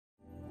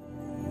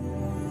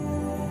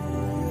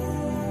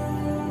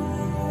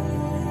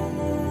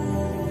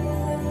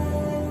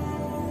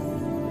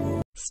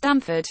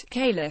Stanford,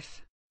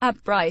 Caliph.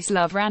 Bryce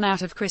Love ran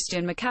out of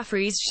Christian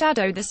McCaffrey's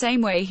shadow the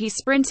same way he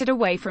sprinted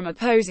away from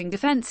opposing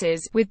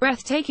defenses, with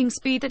breathtaking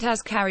speed that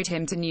has carried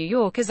him to New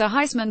York as a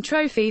Heisman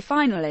Trophy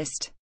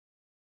finalist.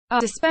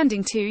 After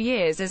spending 2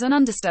 years as an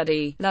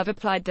understudy, Love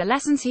applied the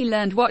lessons he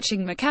learned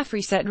watching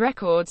McCaffrey set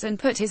records and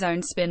put his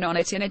own spin on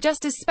it in a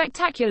just as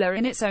spectacular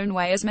in its own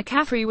way as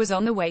McCaffrey was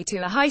on the way to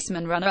a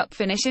Heisman runner-up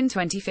finish in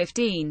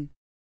 2015.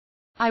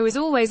 "I was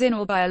always in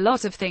awe by a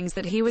lot of things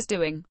that he was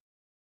doing,"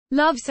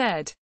 Love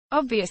said.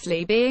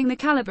 "Obviously, being the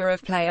caliber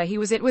of player he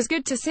was, it was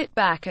good to sit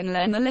back and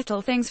learn the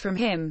little things from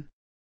him.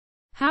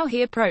 How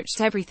he approached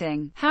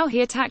everything, how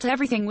he attacked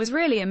everything was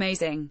really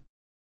amazing.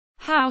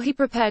 How he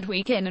prepared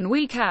week in and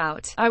week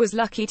out. I was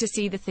lucky to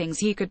see the things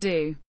he could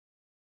do.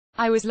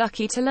 I was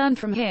lucky to learn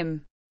from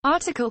him."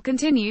 Article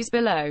continues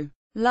below.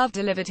 Love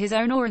delivered his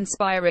own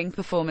awe-inspiring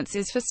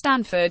performances for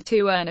Stanford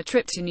to earn a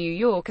trip to New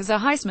York as a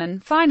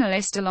Heisman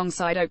finalist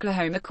alongside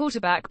Oklahoma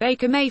quarterback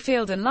Baker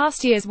Mayfield and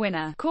last year's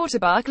winner,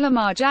 quarterback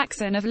Lamar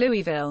Jackson of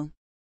Louisville.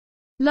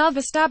 Love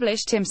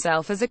established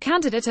himself as a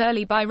candidate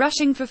early by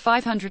rushing for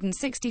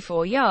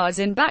 564 yards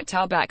in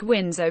back-to-back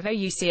wins over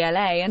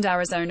UCLA and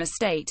Arizona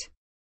State.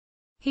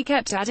 He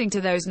kept adding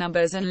to those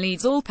numbers and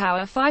leads all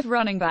Power 5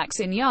 running backs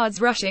in yards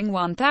rushing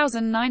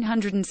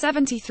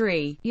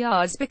 1,973,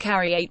 yards per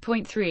carry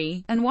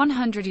 8.3, and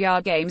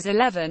 100-yard games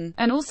 11,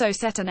 and also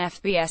set an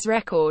FBS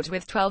record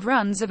with 12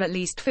 runs of at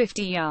least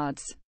 50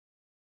 yards.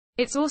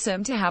 "It's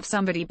awesome to have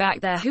somebody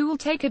back there who will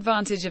take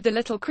advantage of the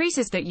little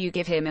creases that you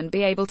give him and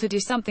be able to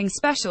do something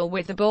special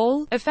with the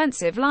ball,"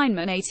 offensive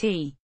lineman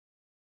A.T.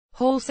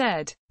 Hall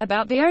said.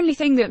 About the only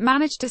thing that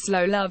managed to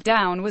slow Love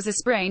down was a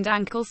sprained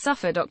ankle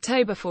suffered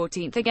October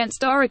 14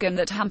 against Oregon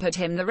that hampered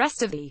him the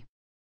rest of the.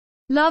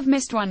 Love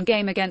missed one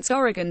game against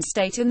Oregon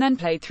State and then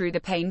played through the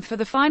pain for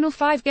the final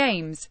 5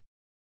 games.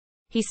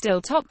 He still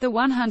topped the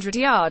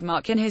 100-yard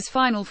mark in his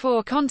final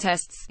 4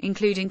 contests,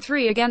 including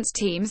 3 against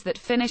teams that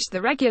finished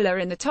the regular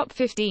in the top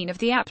 15 of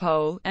the AP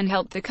poll, and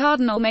helped the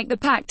Cardinal make the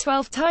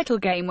Pac-12 title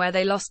game where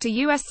they lost to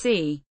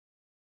USC.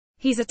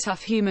 "He's a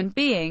tough human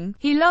being,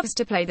 he loves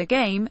to play the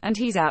game, and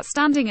he's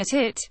outstanding at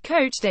it,"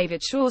 Coach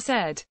David Shaw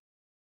said.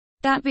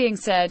 That being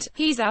said,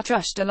 he's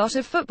outrushed a lot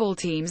of football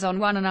teams on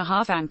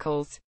 1.5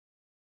 ankles.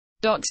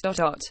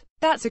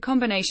 That's a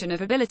combination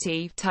of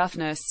ability,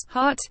 toughness,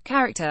 heart,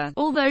 character,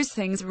 all those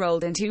things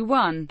rolled into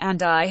one,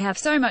 and I have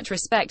so much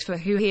respect for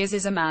who he is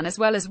as a man as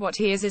well as what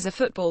he is as a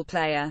football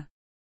player."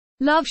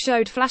 Love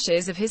showed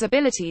flashes of his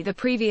ability the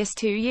previous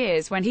 2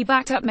 years when he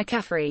backed up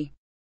McCaffrey.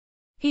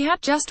 He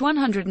had just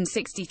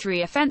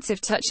 163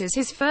 offensive touches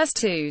his first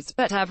 2s,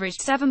 but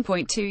averaged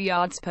 7.2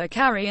 yards per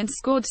carry and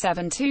scored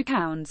 7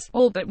 touchdowns,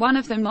 all but one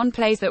of them on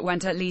plays that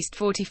went at least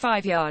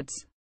 45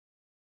 yards.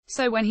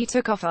 So when he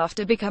took off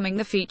after becoming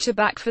the feature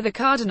back for the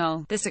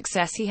Cardinal, the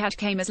success he had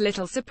came as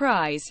little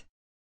surprise.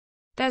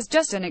 "There's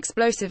just an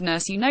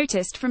explosiveness you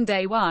noticed from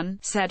day one,"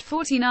 said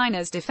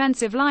 49ers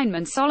defensive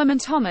lineman Solomon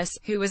Thomas,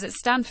 who was at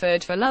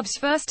Stanford for Love's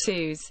first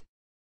 2s.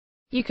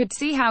 "You could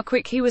see how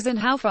quick he was and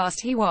how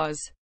fast he was.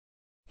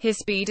 His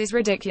speed is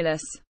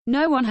ridiculous.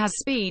 No one has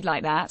speed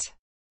like that.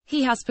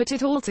 He has put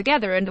it all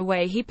together and the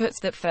way he puts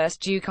that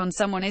first juke on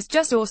someone is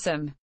just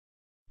awesome.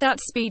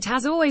 That speed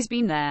has always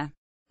been there."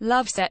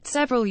 Love set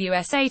several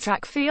USA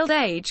track field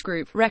age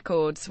group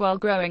records while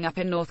growing up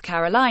in North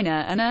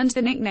Carolina and earned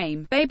the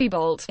nickname Baby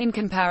Bolt in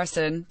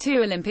comparison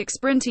to Olympic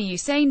sprinter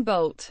Usain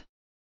Bolt.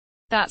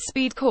 That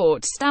speed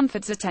caught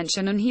Stanford's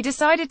attention and he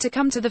decided to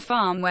come to the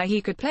farm where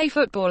he could play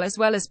football as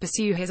well as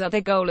pursue his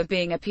other goal of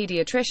being a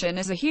pediatrician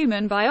as a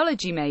human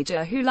biology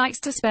major who likes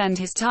to spend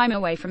his time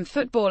away from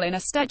football in a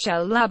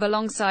STECHL lab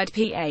alongside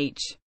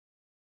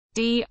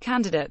Ph.D.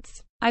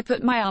 candidates. "I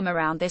put my arm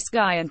around this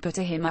guy and put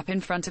him up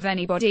in front of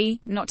anybody,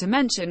 not to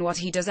mention what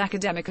he does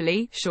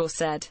academically," Shaw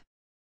said.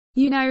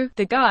 "You know,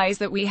 the guys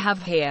that we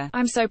have here,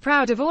 I'm so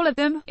proud of all of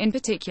them, in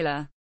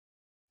particular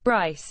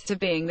Bryce, to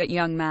being that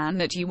young man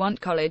that you want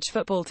college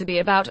football to be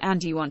about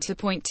and you want to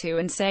point to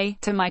and say,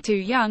 to my 2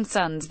 young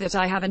sons that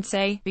I have and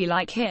say, be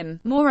like him."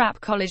 More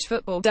app college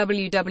football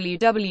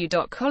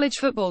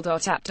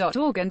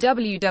www.collegefootball.app.org and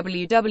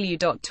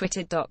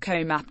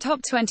www.twitter.com app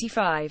top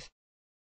 25.